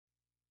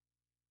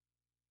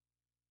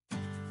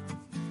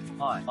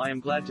Hi, I am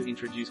glad to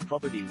introduce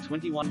property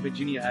 21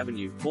 Virginia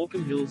Avenue,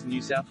 Baulkham Hills,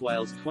 New South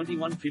Wales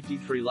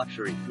 2153.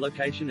 Luxury,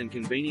 location and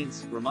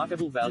convenience,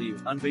 remarkable value,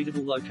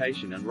 unbeatable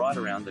location and right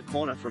around the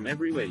corner from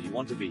everywhere you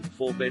want to be.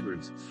 4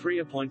 bedrooms, 3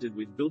 appointed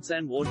with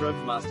built-in wardrobe.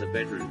 Master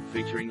bedroom,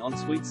 featuring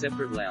ensuite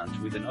separate lounge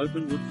with an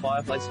open wood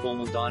fireplace.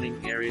 Formal dining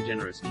area,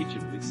 generous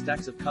kitchen with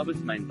stacks of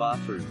cupboards. Main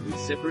bathroom with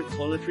separate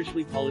toilet,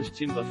 richly polished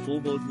timber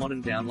floorboards.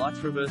 Modern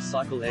downlights, reverse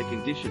cycle air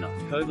conditioner,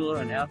 pergola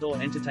and outdoor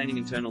entertaining.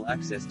 Internal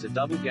access to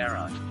double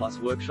garage plus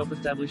workshop.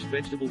 Established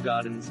vegetable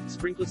gardens,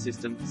 sprinkler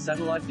system,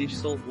 satellite dish,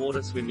 salt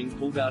water, swimming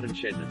pool, garden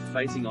shed,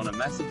 facing on a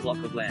massive block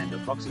of land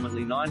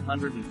approximately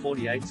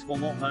 948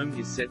 square. Home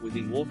is set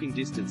within walking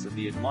distance of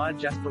the admired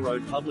Jasper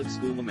Road Public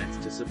School. Laments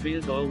to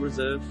Sophia Doyle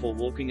Reserve for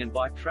walking and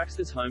bike tracks.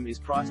 This home is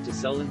priced to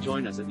sell, and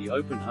join us at the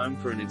open home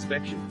for an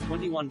inspection.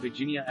 21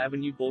 Virginia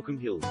Avenue, Baulkham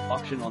Hills.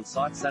 Auction on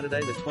site Saturday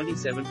the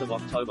 27th of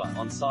October,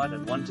 on site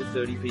at 1 to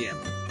 30 p.m.